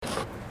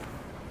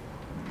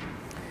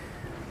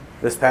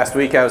This past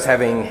week I was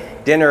having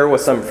dinner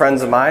with some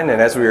friends of mine, and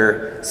as we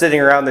were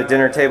sitting around the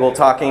dinner table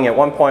talking, at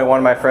one point one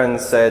of my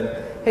friends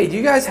said, "Hey, do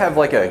you guys have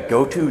like a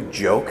go-to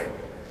joke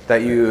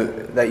that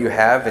you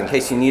have in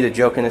case you need a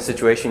joke in a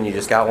situation, you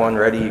just got one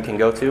ready you can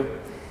go to?"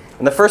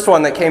 And the first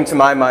one that came to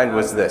my mind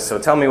was this, so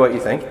tell me what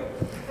you think.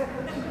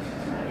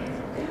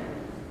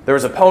 There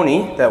was a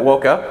pony that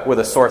woke up with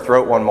a sore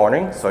throat one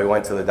morning, so he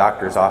went to the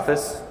doctor's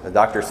office. The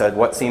doctor said,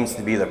 "What seems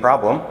to be the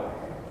problem?"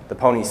 The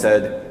pony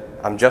said,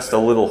 "I'm just a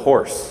little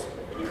hoarse."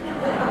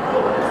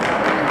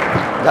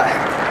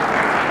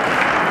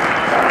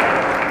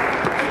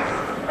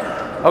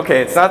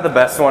 Okay, it's not the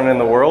best one in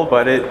the world,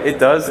 but it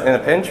does in a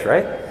pinch,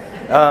 right?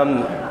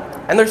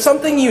 And there's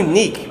something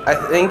unique, I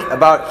think,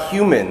 about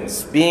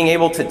humans being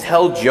able to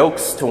tell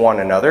jokes to one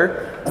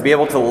another, to be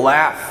able to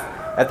laugh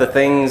at the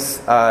things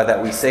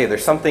that we say.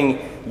 There's something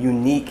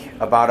unique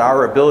about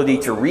our ability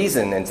to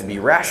reason and to be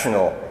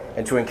rational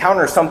and to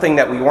encounter something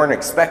that we weren't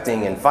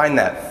expecting and find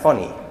that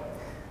funny.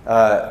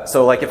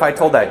 So like if I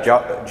told that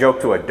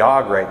joke to a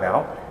dog right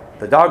now,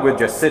 the dog would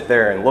just sit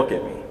there and look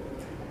at me.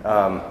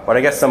 But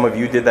I guess some of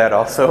you did that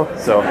also,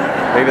 so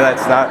maybe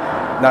that's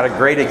not a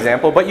great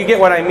example, but you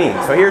get what I mean.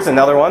 So here's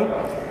another one.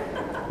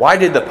 Why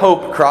did the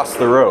Pope cross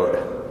the road?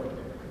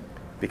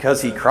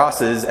 Because he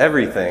crosses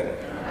everything,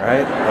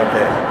 right?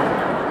 Okay.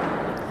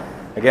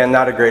 Again,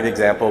 not a great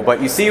example,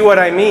 but you see what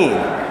I mean.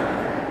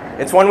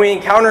 It's when we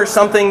encounter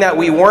something that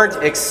we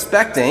weren't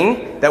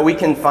expecting that we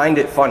can find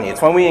it funny.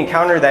 It's when we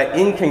encounter that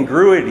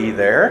incongruity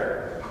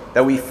there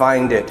that we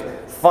find it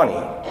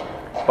funny.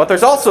 But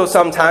there's also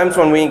sometimes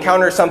when we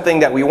encounter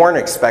something that we weren't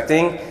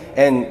expecting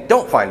and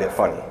don't find it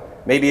funny.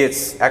 Maybe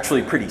it's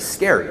actually pretty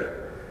scary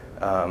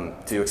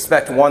to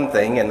expect one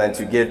thing and then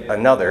to get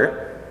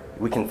another.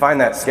 We can find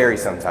that scary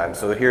sometimes.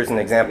 So here's an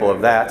example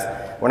of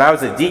that. When I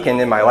was a deacon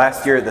in my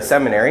last year at the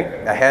seminary,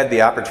 I had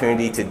the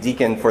opportunity to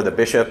deacon for the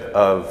Bishop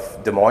of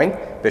Des Moines,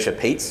 Bishop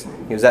Pates.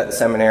 He was at the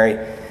seminary.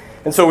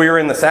 And so we were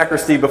in the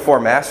sacristy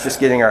before Mass, just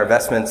getting our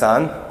vestments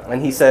on.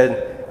 And he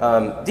said,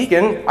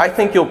 "Deacon, I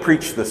think you'll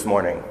preach this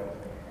morning."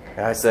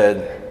 And I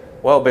said,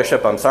 "Well,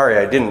 Bishop, I'm sorry,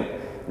 I didn't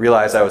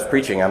realize I was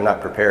preaching. I'm not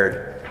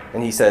prepared."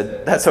 And he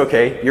said, "That's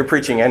okay, you're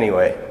preaching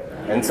anyway."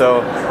 And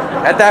so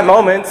at that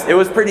moment, it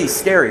was pretty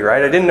scary,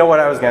 right? I didn't know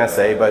what I was going to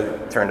say, but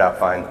it turned out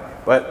fine.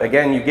 But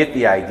again, you get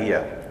the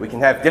idea. We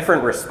can have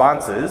different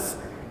responses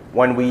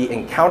when we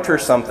encounter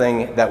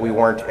something that we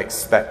weren't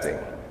expecting.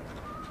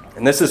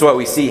 And this is what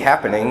we see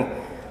happening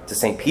to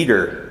St.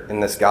 Peter in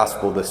this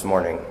gospel this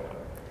morning.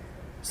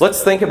 So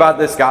let's think about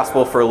this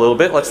gospel for a little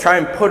bit. Let's try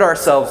and put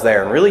ourselves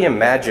there and really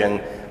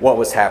imagine what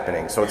was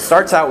happening. So it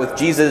starts out with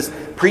Jesus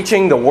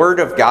preaching the word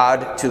of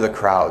God to the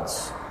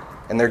crowds.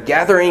 And they're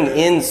gathering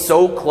in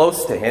so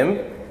close to him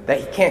that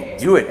he can't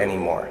do it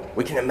anymore.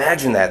 We can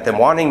imagine that, them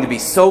wanting to be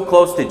so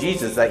close to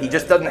Jesus that he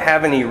just doesn't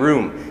have any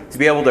room to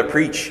be able to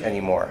preach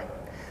anymore.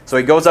 So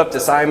he goes up to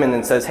Simon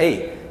and says,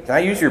 "Hey, can I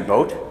use your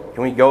boat?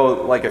 Can we go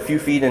like a few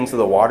feet into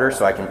the water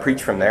so I can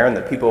preach from there and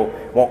the people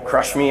won't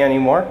crush me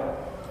anymore?"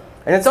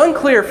 And it's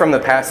unclear from the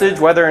passage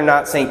whether or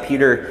not St.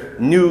 Peter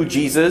knew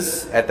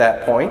Jesus at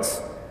that point,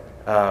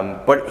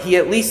 but he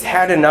at least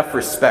had enough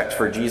respect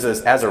for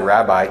Jesus as a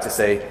rabbi to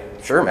say,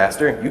 "Sure,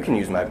 Master, you can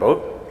use my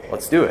boat.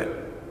 Let's do it."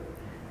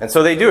 And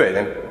so they do it,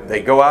 and they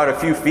go out a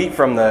few feet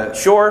from the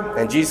shore,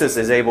 and Jesus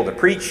is able to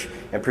preach,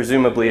 and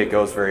presumably it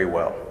goes very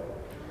well.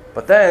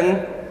 But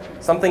then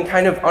something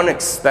kind of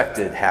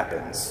unexpected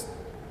happens.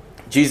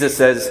 Jesus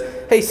says,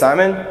 "Hey,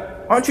 Simon,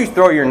 why don't you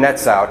throw your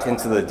nets out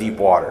into the deep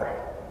water?"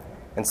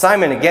 And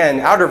Simon, again,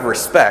 out of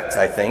respect,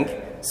 I think,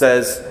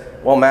 says,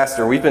 "Well,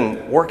 Master, we've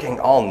been working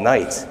all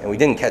night, and we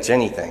didn't catch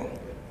anything.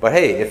 But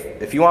hey,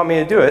 if you want me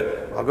to do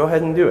it, I'll go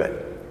ahead and do it."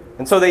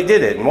 And so they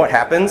did it, and what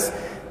happens?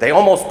 They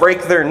almost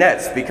break their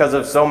nets because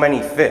of so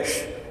many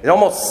fish. It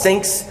almost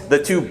sinks the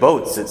two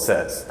boats, it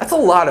says. That's a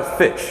lot of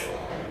fish.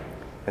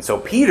 And so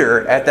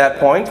Peter, at that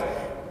point,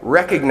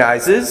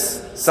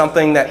 recognizes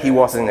something that he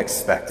wasn't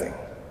expecting.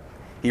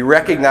 He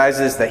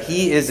recognizes that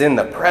he is in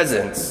the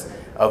presence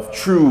of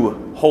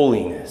true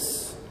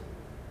holiness.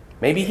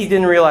 Maybe he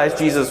didn't realize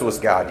Jesus was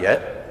God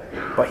yet,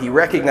 but he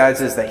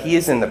recognizes that he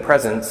is in the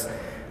presence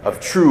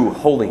of true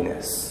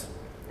holiness.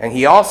 And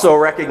he also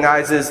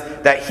recognizes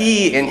that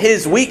he, in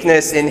his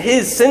weakness, in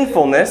his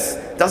sinfulness,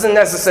 doesn't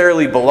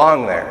necessarily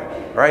belong there,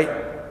 right?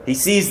 He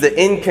sees the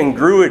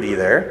incongruity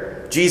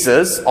there.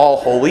 Jesus, all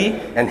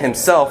holy, and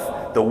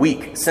himself, the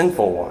weak,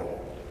 sinful one.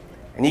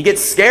 And he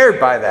gets scared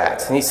by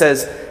that. And he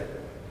says,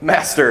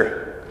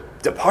 "Master,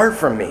 depart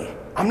from me.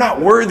 I'm not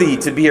worthy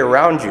to be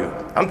around you.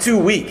 I'm too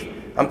weak.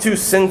 I'm too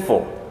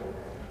sinful.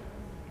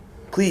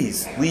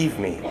 Please leave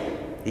me."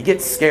 He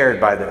gets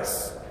scared by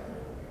this.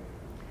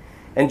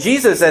 And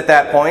Jesus at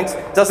that point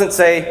doesn't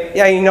say,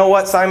 "Yeah, you know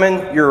what,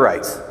 Simon? You're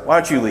right. Why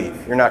don't you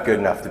leave? You're not good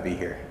enough to be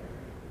here."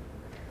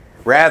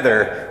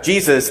 Rather,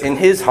 Jesus, in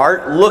his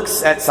heart,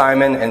 looks at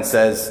Simon and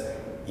says,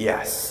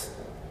 "Yes,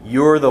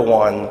 you're the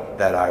one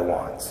that I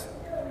want."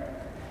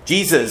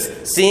 Jesus,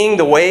 seeing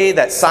the way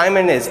that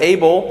Simon is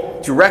able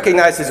to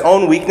recognize his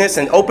own weakness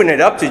and open it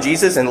up to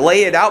Jesus and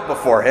lay it out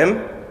before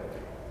him,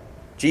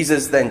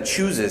 Jesus then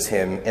chooses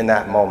him in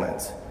that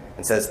moment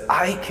and says,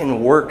 I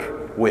can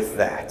work with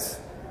that.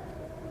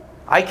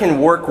 I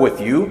can work with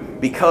you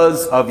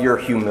because of your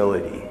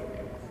humility.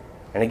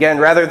 And again,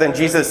 rather than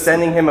Jesus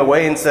sending him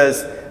away and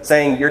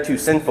saying, you're too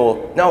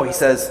sinful, no, he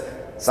says,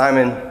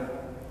 Simon,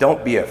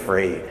 don't be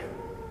afraid.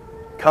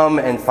 Come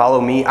and follow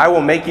me. I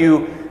will make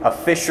you a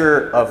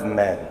fisher of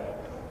men.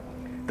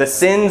 The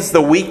sins,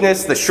 the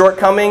weakness, the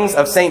shortcomings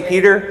of St.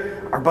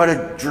 Peter are but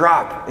a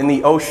drop in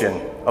the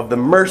ocean of the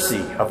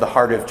mercy of the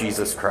heart of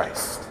Jesus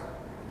Christ.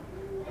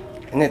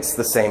 And it's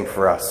the same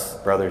for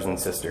us, brothers and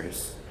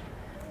sisters.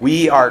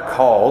 We are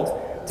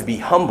called to be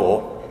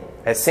humble,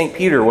 as St.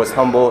 Peter was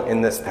humble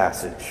in this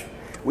passage.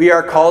 We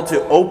are called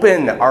to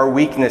open our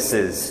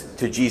weaknesses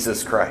to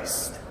Jesus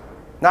Christ,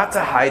 not to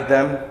hide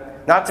them,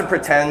 not to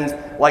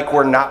pretend like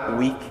we're not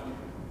weak,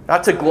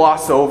 not to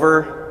gloss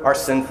over our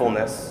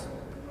sinfulness,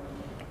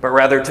 but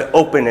rather to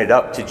open it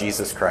up to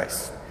Jesus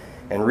Christ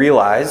and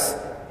realize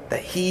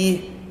that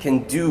he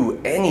can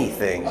do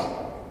anything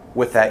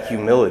with that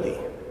humility.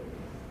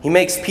 He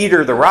makes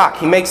Peter the rock.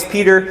 He makes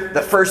Peter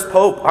the first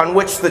pope on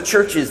which the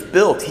church is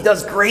built. He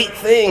does great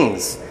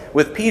things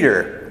with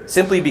Peter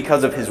simply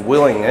because of his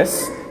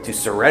willingness to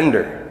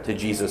surrender to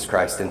Jesus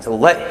Christ and to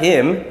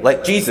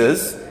let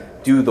Jesus,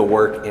 do the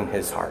work in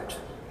his heart.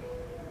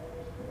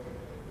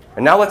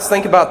 And now let's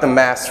think about the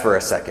Mass for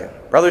a second.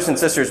 Brothers and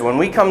sisters, when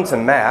we come to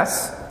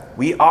Mass,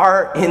 we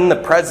are in the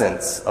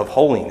presence of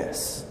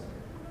holiness.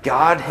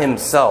 God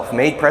himself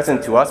made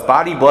present to us,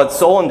 body, blood,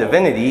 soul, and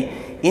divinity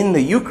in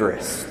the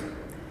Eucharist.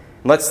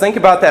 Let's think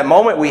about that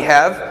moment we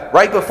have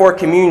right before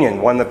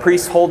communion when the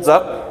priest holds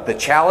up the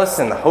chalice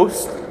and the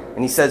host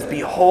and he says,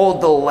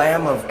 behold the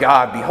Lamb of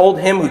God, behold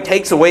him who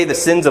takes away the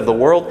sins of the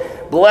world.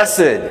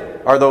 Blessed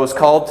are those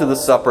called to the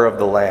supper of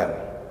the Lamb.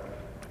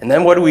 And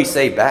then what do we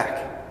say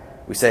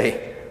back? We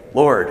say,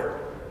 Lord,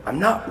 I'm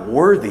not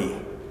worthy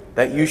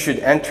that you should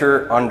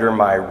enter under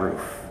my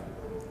roof,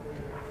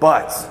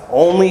 but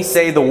only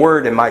say the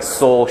word and my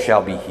soul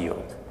shall be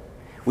healed.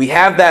 We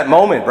have that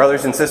moment,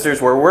 brothers and sisters,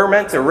 where we're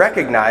meant to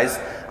recognize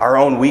our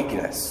own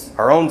weakness,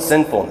 our own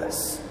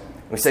sinfulness.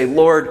 We say,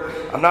 Lord,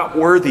 I'm not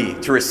worthy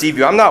to receive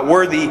you. I'm not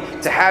worthy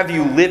to have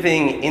you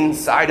living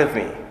inside of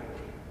me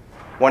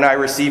when I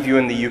receive you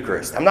in the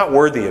Eucharist. I'm not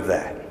worthy of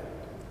that.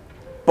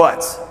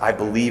 But I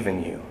believe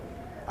in you.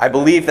 I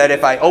believe that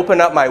if I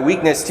open up my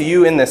weakness to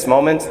you in this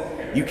moment,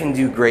 you can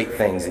do great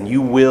things and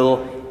you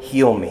will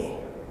heal me.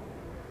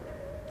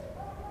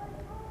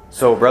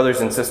 So,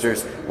 brothers and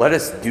sisters, let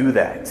us do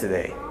that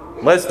today.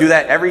 Let us do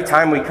that every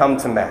time we come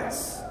to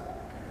Mass.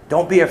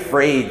 Don't be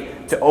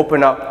afraid to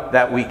open up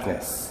that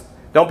weakness.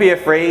 Don't be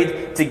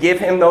afraid to give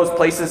him those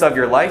places of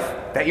your life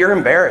that you're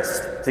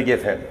embarrassed to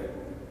give him.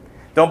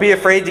 Don't be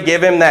afraid to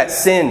give him that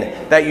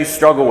sin that you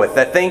struggle with,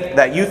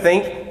 that you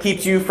think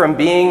keeps you from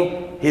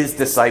being his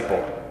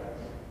disciple.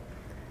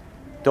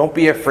 Don't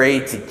be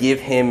afraid to give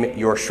him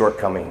your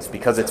shortcomings,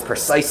 because it's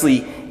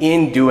precisely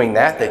in doing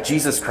that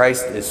Jesus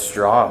Christ is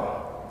strong.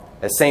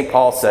 As St.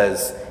 Paul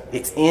says,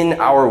 it's in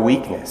our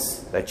weakness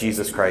that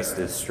Jesus Christ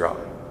is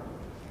strong.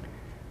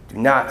 Do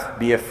not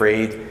be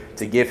afraid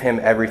to give him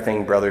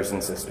everything, brothers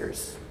and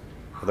sisters.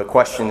 For the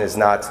question is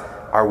not,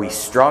 are we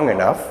strong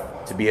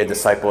enough to be a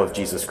disciple of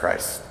Jesus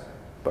Christ?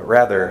 But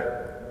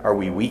rather, are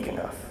we weak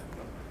enough?